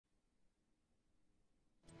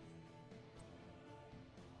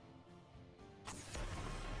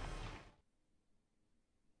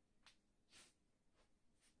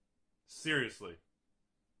Seriously,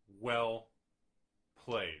 well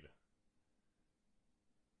played.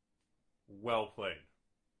 Well played.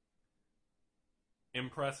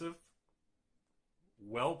 Impressive.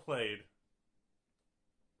 Well played.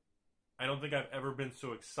 I don't think I've ever been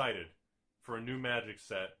so excited for a new Magic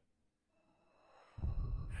set.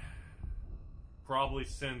 Probably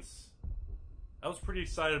since I was pretty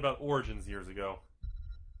excited about Origins years ago.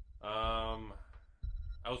 I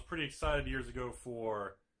was pretty excited years ago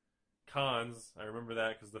for Cons. I remember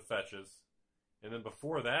that because the fetches. And then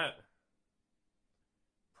before that,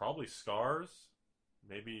 probably Scars.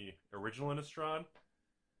 Maybe Original Innistrad.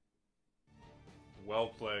 Well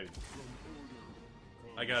played.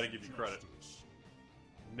 I gotta give you credit.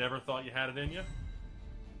 Never thought you had it in you.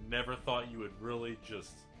 Never thought you would really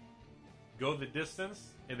just go the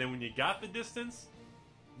distance. And then when you got the distance,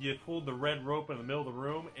 you pulled the red rope in the middle of the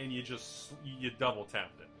room and you double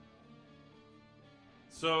tapped it.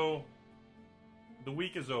 So, the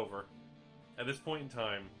week is over. At this point in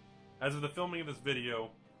time, as of the filming of this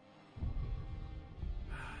video,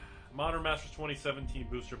 Modern Masters 2017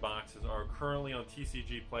 booster boxes are currently on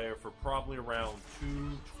TCG Player for probably around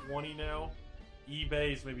 $220 now.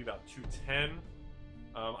 eBay is maybe about $210.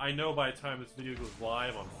 I know by the time this video goes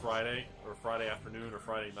live on Friday, or Friday afternoon, or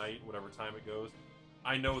Friday night, whatever time it goes,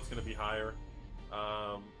 I know it's going to be higher.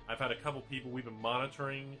 I've had a couple people, we've been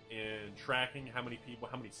monitoring and tracking how many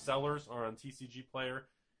sellers are on TCG Player,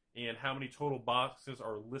 and how many total boxes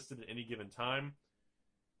are listed at any given time.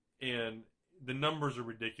 And the numbers are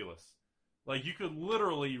ridiculous. Like, you could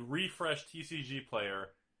literally refresh TCG Player,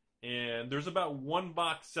 and there's about one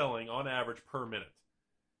box selling on average per minute.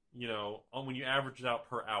 You know, when you average it out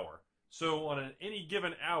per hour. So on any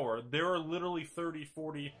given hour, there are literally 30,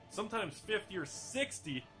 40, sometimes 50 or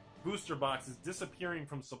 60 booster boxes disappearing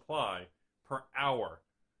from supply per hour.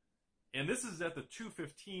 And this is at the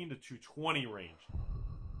 215 to 220 range.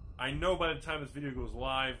 I know by the time this video goes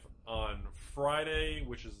live on Friday,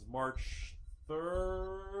 which is March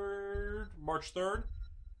 3rd,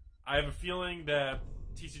 I have a feeling that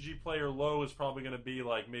TCG Player low is probably going to be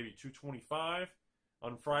like maybe 225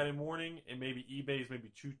 on Friday morning, and maybe eBay is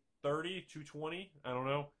maybe 230, 220, I don't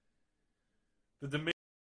know. The demand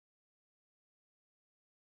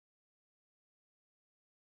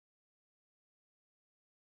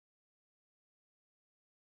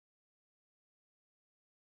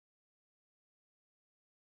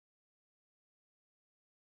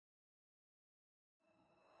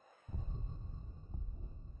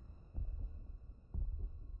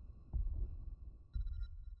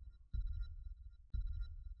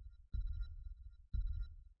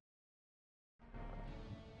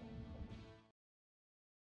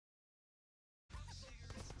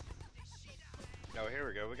Oh, here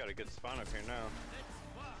we go. We got a good spawn up here now.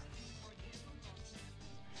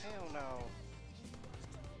 Hell no.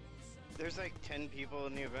 There's like 10 people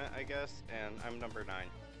in the event, I guess, and I'm number 9.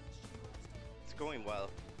 It's going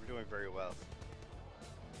well. We're doing very well.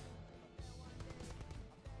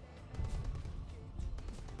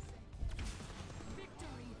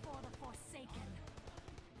 Victory for the Forsaken.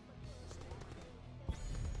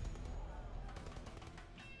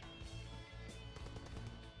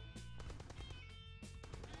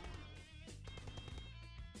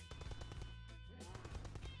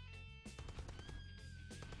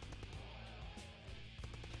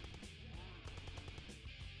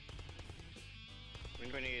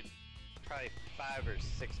 We're gonna need probably 5 or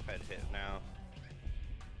 6 pet hit now.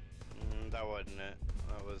 That wasn't it.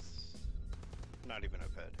 That was not even a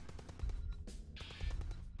pet.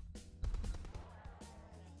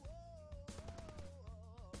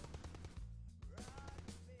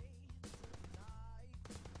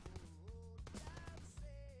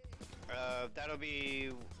 That'll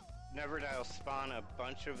be Neverdile spawn a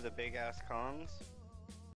bunch of the big ass cons.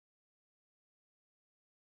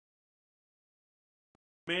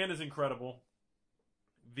 Man is incredible.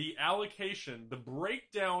 The allocation, the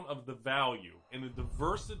breakdown of the value, and the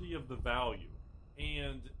diversity of the value,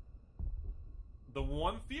 and the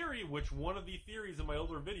one theory, which one of the theories in my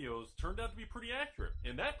older videos turned out to be pretty accurate,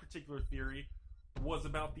 and that particular theory was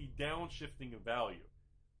about the downshifting of value.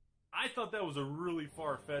 I thought that was a really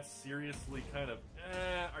far-fetched, seriously kind of,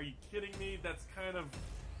 are you kidding me? That's kind of,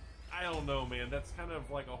 I don't know, man. That's kind of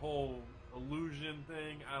like a whole illusion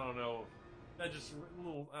thing. I don't know. That just a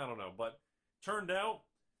little, I don't know. But turned out,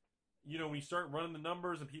 you know, when you start running the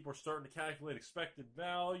numbers and people are starting to calculate expected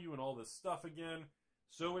value and all this stuff again,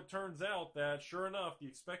 so it turns out that, sure enough, the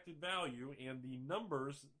expected value and the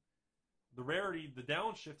numbers, the rarity, the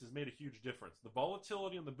downshift has made a huge difference. The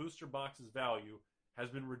volatility on the booster box's value has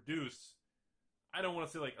been reduced, I don't want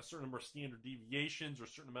to say like a certain number of standard deviations or a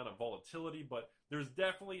certain amount of volatility, but there's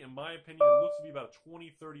definitely, in my opinion, it looks to be about a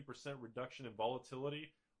 20-30% reduction in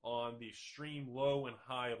volatility on the extreme low and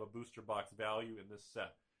high of a booster box value in this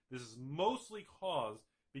set. This is mostly caused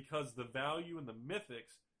because the value in the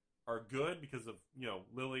mythics are good because of,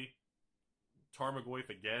 Lily, Tarmogoyf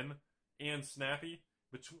again, and Snappy.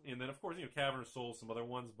 And then, of course, Cavern of Souls, some other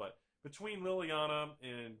ones, but between Liliana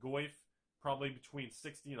and Goyf, probably between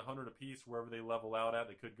 60 and 100 apiece, wherever they level out at.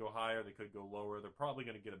 They could go higher, they could go lower. They're probably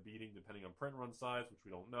going to get a beating depending on print run size, which we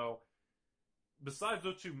don't know. Besides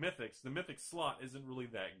those two mythics, the mythic slot isn't really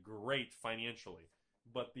that great financially.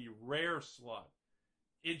 But the rare slot,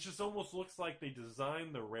 it just almost looks like they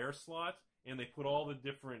designed the rare slot and they put all the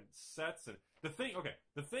different sets. And the thing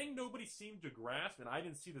nobody seemed to grasp, and I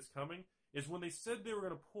didn't see this coming, is when they said they were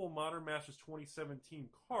going to pull Modern Masters 2017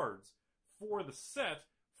 cards for the set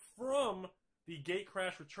from the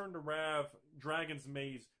Gatecrash, Return to Rav, Dragon's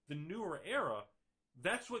Maze, the newer era.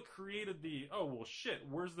 That's what created the, oh, well, shit,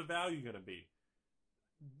 where's the value going to be?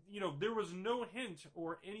 There was no hint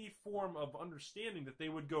or any form of understanding that they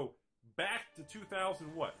would go back to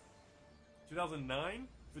 2009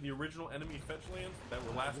 for the original enemy fetch lands that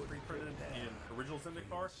were last pre-printed in original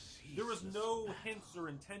Zendikar. There was no hints or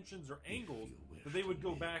intentions or angles that they would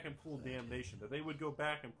go back and pull Damnation, that they would go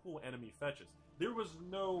back and pull enemy fetches. There was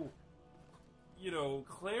no,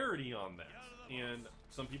 clarity on that. And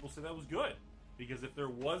some people say that was good, because if there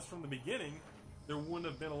was from the beginning, there wouldn't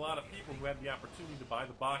have been a lot of people who had the opportunity to buy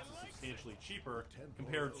the boxes substantially cheaper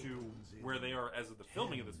compared to where they are as of the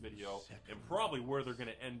filming of this video, and probably where they're going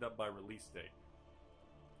to end up by release date.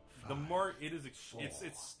 The mark,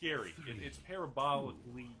 it's scary. It's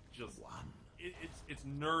parabolically just, it's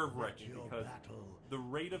nerve-wracking because the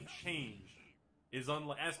rate of change is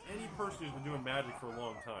unlike, as any person who's been doing Magic for a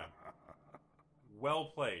long time.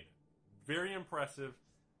 Well played. Very impressive.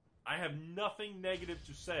 I have nothing negative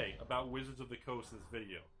to say about Wizards of the Coast in this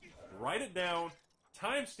video. Write it down,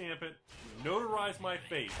 timestamp it, notarize my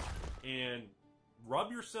face, and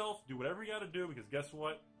rub yourself, do whatever you gotta do, because guess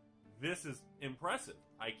what? This is impressive.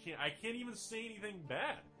 I can't even say anything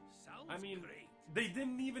bad. I mean, they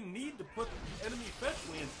didn't even need to put enemy fetch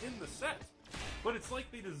lands in the set. But it's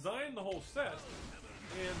like they designed the whole set,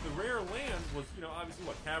 and the rare land was, obviously,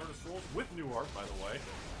 Cavern of Souls, with new art, by the way.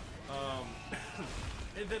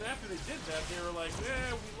 And then after they did that, they were like, we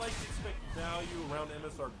like the expected value around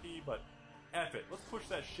MSRP, but F it. Let's push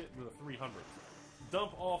that shit into the 300s.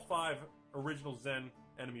 Dump all 5 original Zen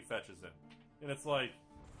enemy fetches in. And it's like,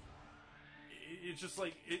 it's just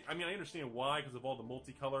like, I understand why, because of all the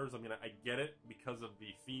multicolors. I get it, because of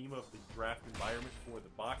the theme of the draft environment for the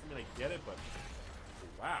box. I get it, but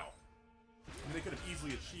wow. They could have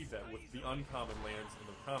easily achieved that with the uncommon lands and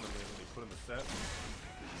the common lands that they put in the set.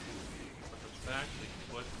 But the fact they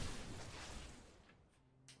put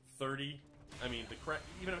 30,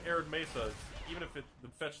 even if Arid Mesa, even if the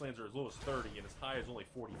fetch lands are as low as 30 and as high as only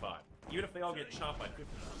 45, even if they all get chopped by 50%,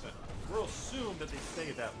 we'll assume that they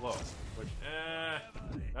stay that low. Which,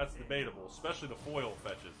 that's debatable, especially the foil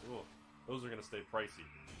fetches. Ugh, those are going to stay pricey.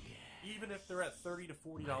 Even if they're at $30 to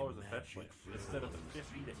 $40 a fetch land instead of the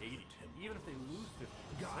 50 to 80, even if they lose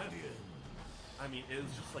 50%, it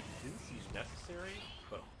was just like, it didn't seem necessary,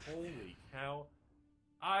 but holy cow.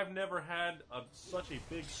 I've never had such a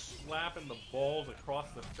big slap in the balls across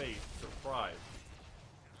the face surprise.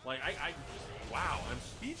 Like, wow, I'm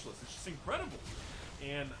speechless. It's just incredible.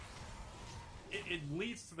 And it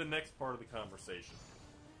leads to the next part of the conversation.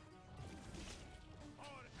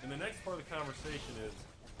 And the next part of the conversation is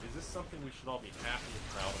this something we should all be happy and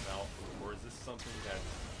proud about, or is this something that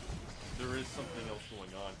there is something else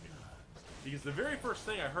going on here? Because the very first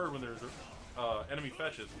thing I heard when there was enemy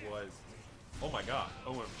fetches was, oh my god,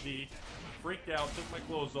 OMG, freaked out, took my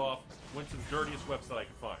clothes off, went to the dirtiest website I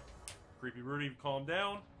could find. Creepy Rudy calmed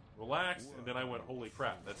down, relaxed, and then I went, holy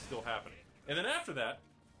crap, that's still happening. And then after that,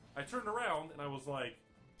 I turned around and I was like,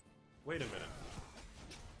 wait a minute.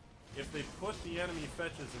 If they put the enemy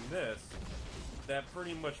fetches in this, that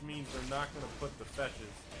pretty much means they're not going to put the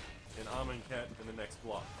fetches in Amonkhet in the next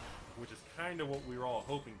block. Which is kind of what we were all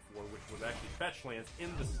hoping for, which was actually fetch lands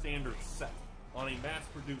in the standard set. On a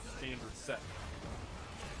mass-produced standard set.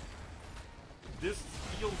 This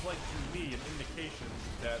feels like, to me, an indication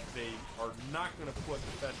that they are not going to put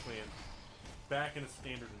the fetch land back in a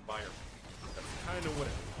standard environment. That's kind of what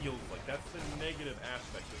it feels like. That's the negative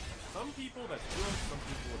aspect of it. Some people, that's good, some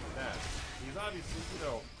people, it's bad. Because obviously,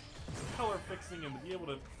 color fixing and to be able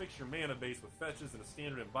to fix your mana base with fetches in a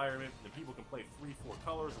standard environment, and people can play 3-4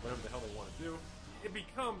 colors or whatever the hell they want to do, it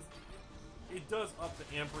becomes... It does up the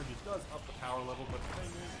amperage, it does up the power level, but the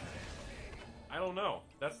thing is, I don't know.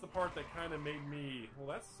 That's the part that kind of made me, well,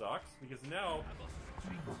 that sucks, because now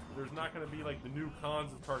there's not going to be like the new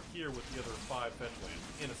cons of Tarkir with the other 5 fetch lands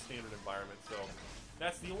in a standard environment, so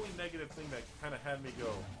that's the only negative thing that kind of had me go,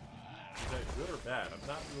 is that good or bad? I'm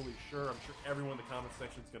not really sure. I'm sure everyone in the comment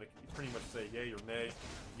section is going to pretty much say yay or nay,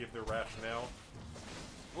 give their rationale.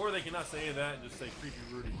 Or they cannot say any of that and just say Creepy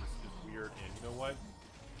Rudy is weird, and you know what?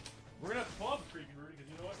 We're going to have to pause the Creepy Rudy, because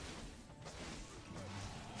you know what?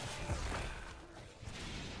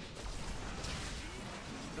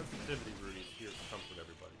 Sensitivity Rudy is here to comfort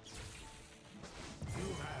everybody.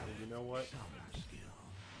 And you know what?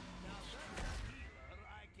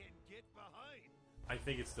 I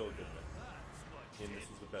think it's still a good thing. And this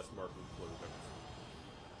is the best marketing ploy we've ever seen.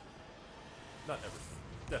 Not ever seen.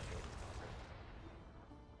 Definitely.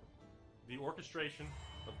 The orchestration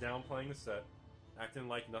of downplaying the set, acting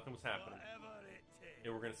like nothing was happening,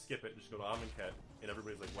 and we're going to skip it and just go to Amonkhet, and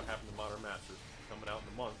everybody's like, what happened to Modern Masters? Coming out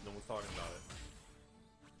in a month, no one's talking about it.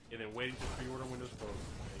 And then waiting till pre-order windows close,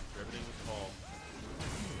 making sure everything was calm,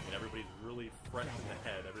 and everybody's really fresh in the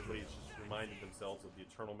head. Everybody's just reminding themselves of the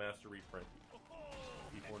Eternal Master reprint.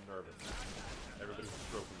 People are nervous. Everybody's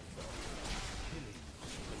stroking themselves.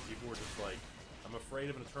 And people were just like, I'm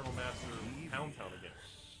afraid of an Eternal Master Pound Town again.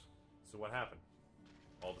 So what happened?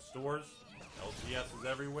 All the stores, LGSs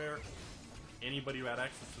everywhere, anybody who had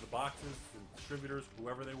access to the boxes, and distributors,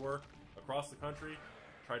 whoever they were, across the country,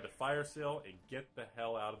 tried to fire sale and get the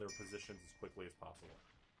hell out of their positions as quickly as possible.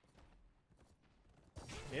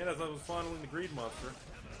 And as I was fondling the Greed Monster,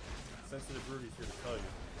 Sensitive Rudy's here to tell you,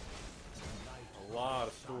 a lot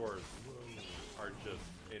of stores are just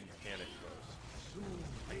in panic mode.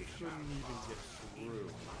 I couldn't even get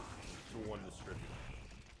through to one distributor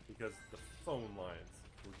because the phone lines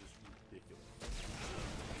were just ridiculous.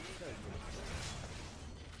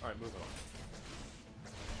 Alright, moving on.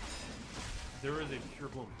 There is a pure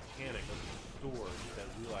blown panic of the stores that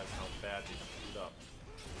realize how bad they screwed up.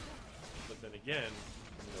 But then again,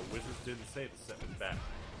 Wizards didn't say the set was bad.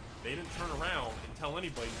 They didn't turn around and tell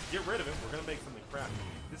anybody, get rid of it, we're going to make something crappy.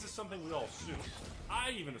 This is something we all assumed.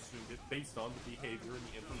 I even assumed it based on the behavior and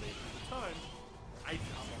the information at the time.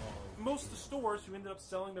 Most of the stores who ended up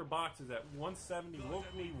selling their boxes at 170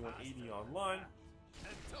 locally, 180 online,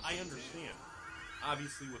 I understand.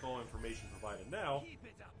 Obviously, with all information provided now,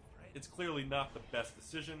 it's clearly not the best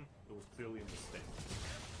decision. It was clearly a mistake.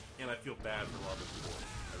 And I feel bad for Robert Stores.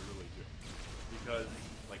 I really do. Because,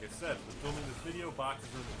 like I said, for filming this video, boxes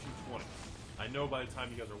are in the 220s. I know by the time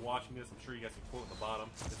you guys are watching this, I'm sure you guys can quote in the bottom,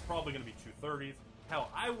 it's probably going to be 230s. Hell,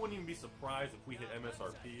 I wouldn't even be surprised if we hit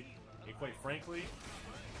MSRP. And quite frankly,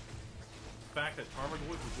 the fact that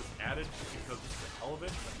Tarmogoyf was just added just because it's the hell of it,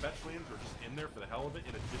 the fetch lands are just in there for the hell of it,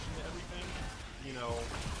 in addition to everything, you know,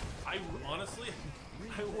 I honestly,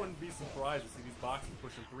 I wouldn't be surprised to see these boxes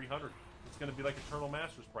pushing 300. It's going to be like Eternal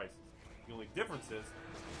Masters prices. The only difference is,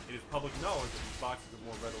 it is public knowledge that these boxes are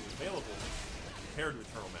more readily available compared to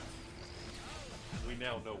Eternal Masters. We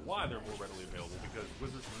now know why they're more readily available, because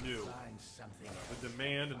Wizards knew the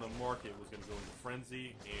demand in the market was going to go into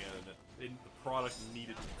frenzy, and the product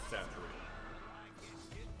needed to be saturated.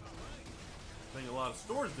 The thing a lot of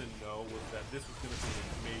stores didn't know was that this was going to be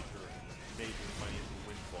a major financial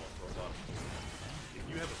windfall for a lot of stores. If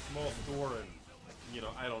you have a small store in, you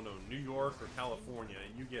know, I don't know, New York or California,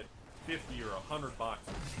 and you get 50 or 100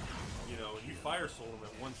 boxes, you know, and you fire sold them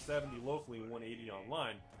at 170 locally and 180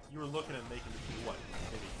 online, you were looking at making between what,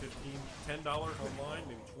 maybe $10 online,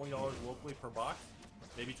 maybe $20 locally per box,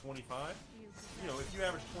 maybe 25. You know, if you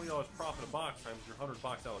average $20 profit a box times your 100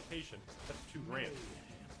 box allocation, that's $2 grand.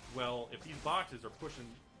 Well, if these boxes are pushing,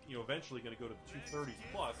 you know, eventually going to go to the 230s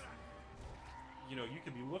plus, you know, you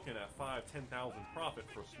could be looking at $5,000 to $10,000 profit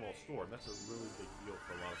for a small store, and that's a really big deal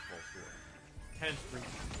for a lot of small stores. Hence brings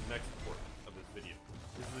us to the next part of this video.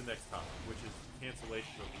 This is the next topic, which is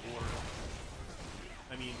cancellation of the order.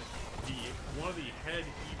 I mean, one of the head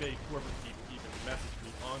eBay corporate people even messaged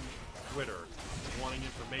me on Twitter wanting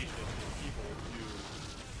information from people to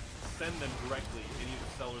send them directly any of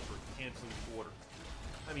the sellers who are canceling orders.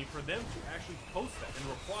 I mean, for them to actually post that and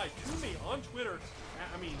reply to me on Twitter,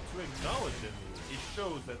 I mean, to acknowledge it, it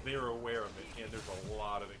shows that they're aware of it, and there's a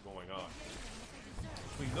lot of it going on.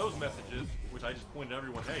 Between those messages, which I just pointed to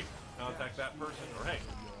everyone, hey, contact that person, or hey,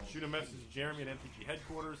 shoot a message to Jeremy at MTG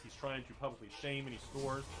headquarters. He's trying to publicly shame any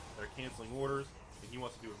stores that are canceling orders, and he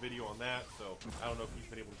wants to do a video on that, so I don't know if he's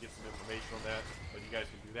been able to get some information on that, but you guys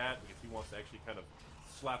can do that, because he wants to actually kind of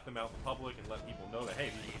slap them out in public and let people know that,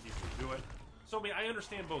 hey, these are the people who do it. So, I mean, I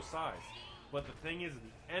understand both sides, but the thing is, at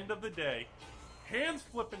the end of the day, hands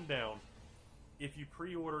flipping down, if you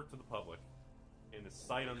pre-order to the public, in the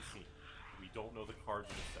sight unseen, We don't know the cards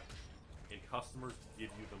in the set. And customers give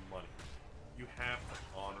you the money. You have to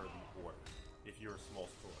honor the order if you're a small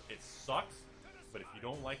store. It sucks, but if you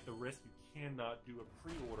don't like the risk, you cannot do a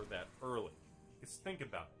pre-order that early. Because think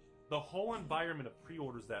about it. The whole environment of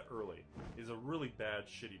pre-orders that early is a really bad,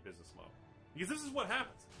 shitty business model. Because this is what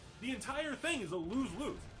happens. The entire thing is a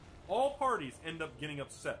lose-lose. All parties end up getting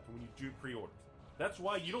upset when you do pre-orders. That's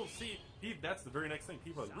why you don't see... That's the very next thing.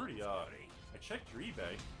 People are like, Rudy, I checked your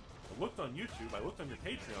eBay. I looked on YouTube. I looked on your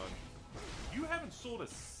Patreon. You haven't sold a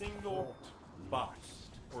single box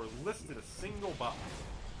or listed a single box.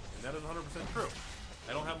 And that is 100% true.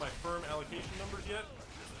 I don't have my firm allocation numbers yet.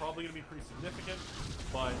 It's probably going to be pretty significant,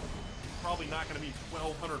 but it's probably not going to be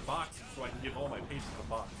 1,200 boxes so I can give all my patrons a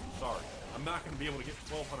box. Sorry. I'm not going to be able to get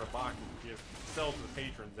 1,200 boxes to sell to the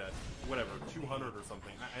patrons at, whatever, 200 or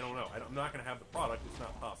something. I don't know. I'm not going to have the product. It's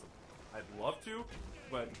not possible. I'd love to,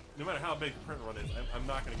 but no matter how big the print run is, I'm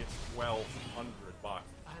not going to get 1,200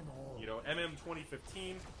 boxes. You know, MM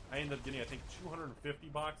 2015, I ended up getting, I think, 250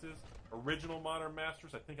 boxes. Original Modern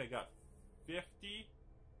Masters, I think I got 50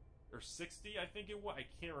 or 60, I think it was. I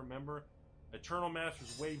can't remember. Eternal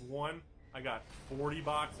Masters Wave 1, I got 40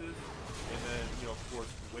 boxes. And then, you know, of course,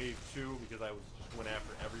 Wave 2, because I just went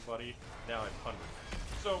after everybody. Now I have hundreds.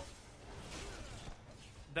 So,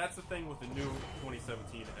 that's the thing with the new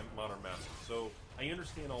 2017 Modern Masters. So, I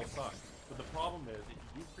understand all sides. But the problem is, if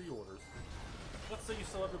you do pre-orders, let's say you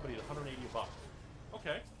sell everybody at 180 a box.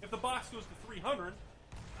 Okay, if the box goes to 300,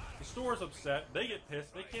 the store's upset, they get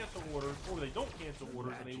pissed, they cancel orders, or they don't cancel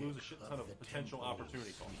orders, and they lose a shit ton of potential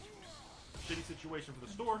opportunity costs. Shitty situation for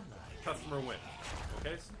the store, customer wins.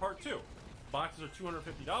 Okay, so part 2. Boxes are $250,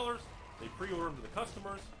 they pre-order them to the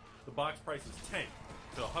customers, the box price is tanked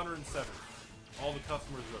to $170. All the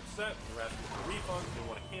customers are upset, they're asking for refunds, they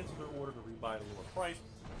want to cancel their order to rebuy at a lower price.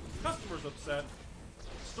 The customer's upset,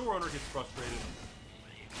 the store owner gets frustrated.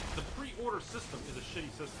 The pre-order system is a shitty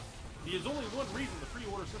system. There's only one reason the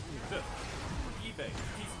pre-order system exists. For eBay,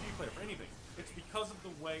 TCG Player, for anything. It's because of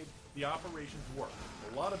the way the operations work.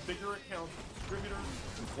 A lot of bigger accounts, distributors,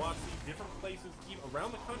 WotC, different places, even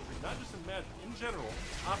around the country, not just in Magic, in general,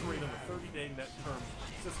 operate on a 30-day net term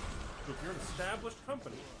system. So if you're an established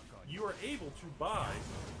company, you are able to buy,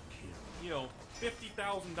 you know, $50,000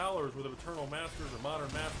 worth of Eternal Masters or Modern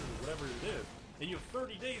Masters or whatever it is, and you have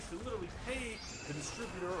 30 days to literally pay the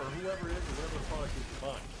distributor or whoever it is or whatever the product is you're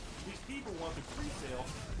buying. These people want to pre-sale,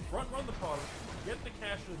 front-run the product, get the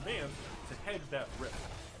cash in advance to hedge that risk.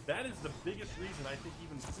 That is the biggest reason I think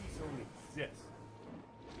even CSON exists.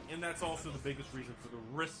 And that's also the biggest reason for the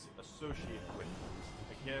risks associated with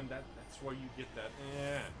it. Again, that's why you get that.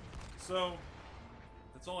 So,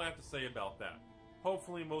 that's all I have to say about that.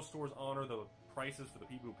 Hopefully most stores honor the prices for the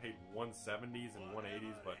people who paid 170s and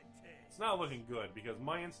 180s, but it's not looking good because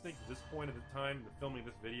my instinct at this point of the time in filming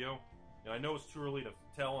this video, and I know it's too early to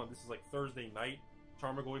tell, and this is like Thursday night,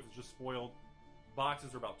 Tarmogoyf was just spoiled,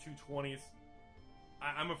 boxes are about 220s.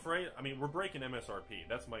 I'm afraid, I mean, we're breaking MSRP,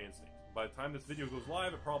 that's my instinct. By the time this video goes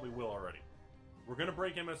live, it probably will already. We're going to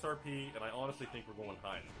break MSRP, and I honestly think we're going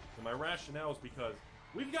higher. And my rationale is because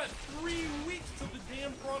we've got 3 weeks till the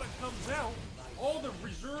damn product comes out. All the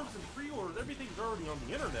reserves and pre-orders, everything's already on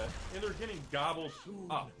the internet, and they're getting gobbled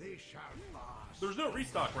up. There's no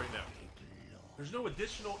restock right now. There's no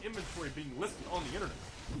additional inventory being listed on the internet.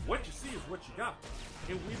 What you see is what you got.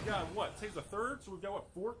 And we've got, what, today's the 3rd, so we've got, what,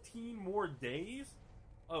 14 more days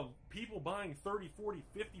of people buying 30, 40,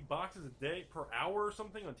 50 boxes a day per hour or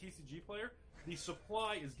something on TCG Player? The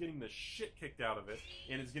supply is getting the shit kicked out of it,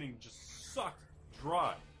 and it's getting just sucked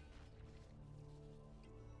dry.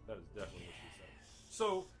 That is definitely what she said.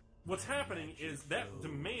 So, what's happening is that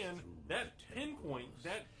demand, that pinpoint,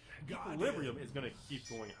 that equilibrium is going to keep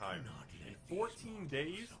going higher. And 14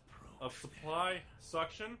 days of supply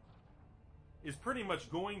suction is pretty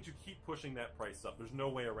much going to keep pushing that price up. There's no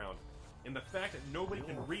way around it. And the fact that nobody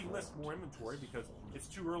can relist more inventory because it's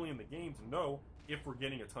too early in the game to know if we're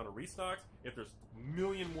getting a ton of restocks, if there's a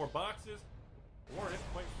million more boxes, or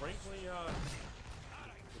if, quite frankly,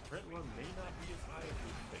 the print run may not be as high as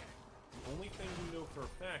we think. The only thing we know for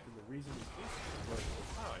a fact, and the reason we think it's running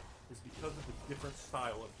so high, is because of the different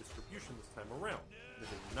style of distribution this time around. It's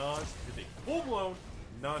a full-blown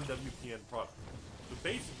non-WPN product. So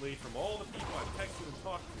basically, from all the people I've texted and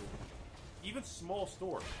talked to, even small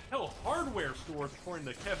stores, hell, hardware stores, according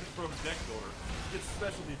to Kevin Pro's Deck Builder, get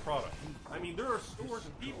specialty products. I mean, there are stores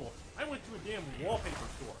and people. I went to a damn wallpaper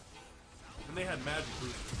store, and they had Magic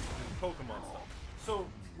boosters and Pokemon stuff. So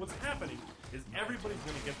what's happening is everybody's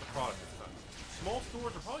going to get the product this time. Small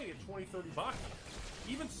stores are probably going to get 20, 30 boxes.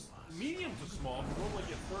 Even medium to small, if you normally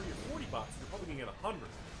get 30 or 40 boxes, you're probably going to get 100.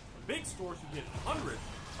 Big stores who get hundreds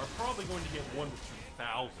are probably going to get 1 to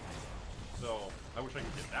 2,000. So I wish I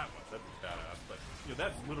could get that much. That'd be badass. But you know,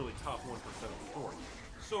 that's literally top 1% of the store.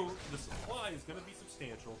 So the supply is going to be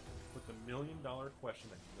substantial. But the million-dollar question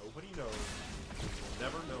that nobody knows, and you'll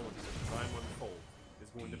never know until time unfolds, is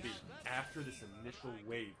going to be after this initial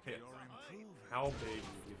wave hits. How big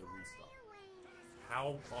will be the restock?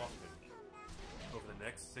 How often, over the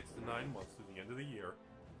next 6 to 9 months through the end of the year,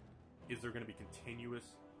 is there going to be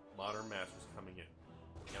continuous Modern Masters coming in?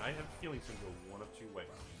 And I have a feeling it's going to go one of two ways.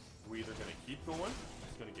 We're either going to keep going,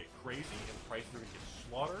 it's going to get crazy, and prices are going to get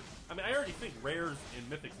slaughtered. I mean, I already think rares and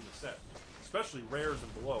mythics in the set, especially rares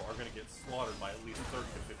and below, are going to get slaughtered by at least 30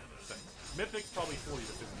 to 50%. Mythics probably 40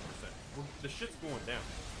 to 50%. The shit's going down.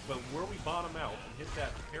 But where we bottom out and hit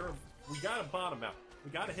that pair of... We got to bottom out.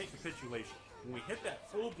 We got to hit capitulation. When we hit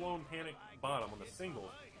that full-blown panic bottom on the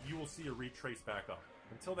singles, you will see a retrace back up.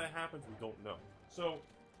 Until that happens, we don't know. So...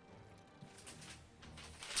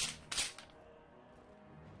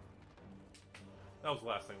 that was the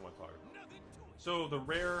last thing I want to talk about. So the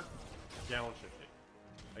rare gallon shifting.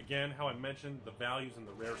 Again, how I mentioned the values in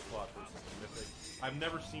the rare slot versus the mythic. I've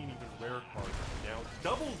never seen even rare cards down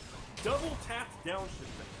double tapped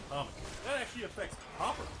downshift at common. That actually affects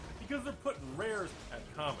copper because they're putting rares at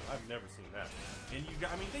common. I've never seen that. And you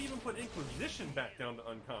got, I mean, they even put Inquisition back down to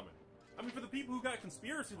uncommon. I mean, for the people who got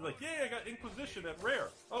Conspiracy, they're like, yeah, I got Inquisition at rare.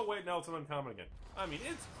 Oh wait, now it's an uncommon again. I mean,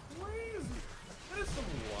 it's crazy. That is some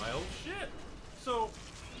wild shit. So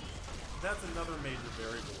that's another major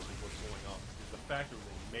variable with what's going on. Is the fact that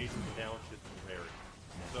there's a major downshift in rarity.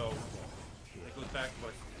 So it goes back to what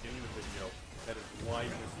I said at the beginning of the video. That is why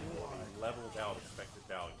you're going to see more of a leveled out expected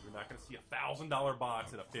value. You're not going to see a $1,000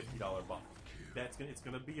 box and a $50 box. It's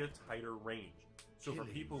going to be a tighter range. So for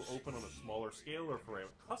people who open on a smaller scale or for a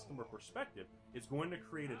customer perspective, it's going to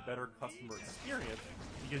create a better customer experience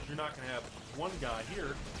because you're not going to have one guy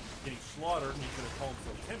here getting slaughtered and he's going to call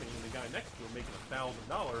himself Timmy and the guy next to him making $1,000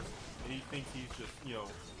 and he thinks he's just, you know,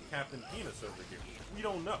 Captain Penis over here. We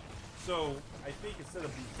don't know. So I think instead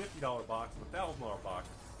of the $50 box and the $1,000 box,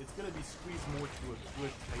 it's going to be squeezed more to a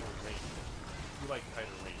good tighter range. We like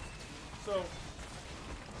tighter range. So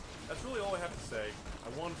that's really all I have to say. I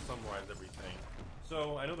want to summarize everything.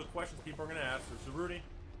 So I know the questions people are going to ask are, so Rudy,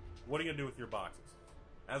 what are you going to do with your boxes?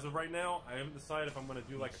 As of right now, I haven't decided if I'm going to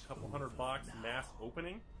do like a couple hundred box mass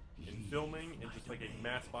opening and filming and just like a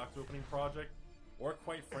mass box opening project, or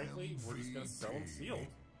quite frankly, we're just going to sell them sealed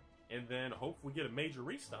and then hopefully get a major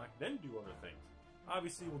restock, then do other things.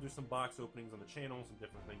 Obviously, we'll do some box openings on the channels and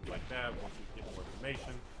different things like that once we get more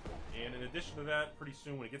information. And in addition to that, pretty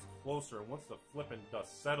soon when it gets closer and once the flipping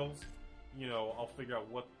dust settles, you know, I'll figure out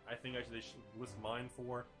what I think they should list mine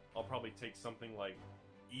for. I'll probably take something like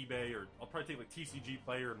eBay, or I'll probably take like TCG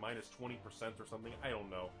Player minus 20% or something. I don't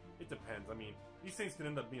know. It depends. I mean, these things can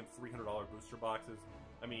end up being $300 booster boxes.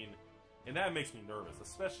 I mean, and that makes me nervous,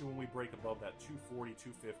 especially when we break above that 240,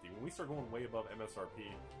 250. When we start going way above MSRP,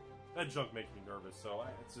 that junk makes me nervous. So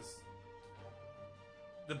it's just...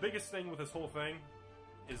 the biggest thing with this whole thing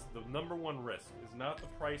is the number one risk is not the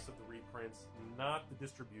price of the reprints, not the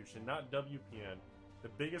distribution, not WPN. The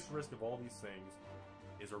biggest risk of all these things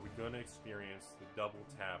is, are we going to experience the double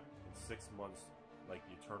tap in 6 months like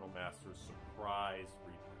the Eternal Masters surprise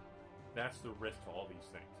reprint? That's the risk to all these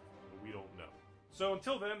things. We don't know. So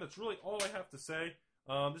until then, that's really all I have to say.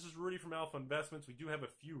 This is Rudy from Alpha Investments. We do have a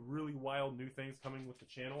few really wild new things coming with the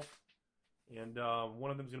channel. And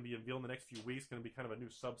one of them is going to be revealed in the next few weeks. Going to be kind of a new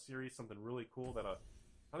sub-series, something really cool that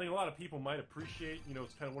I think a lot of people might appreciate. You know,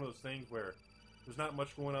 it's kind of one of those things where there's not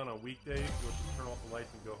much going on weekdays. You'll just turn off the lights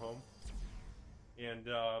and go home. And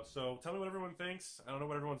so tell me what everyone thinks. I don't know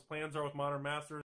what everyone's plans are with Modern Masters.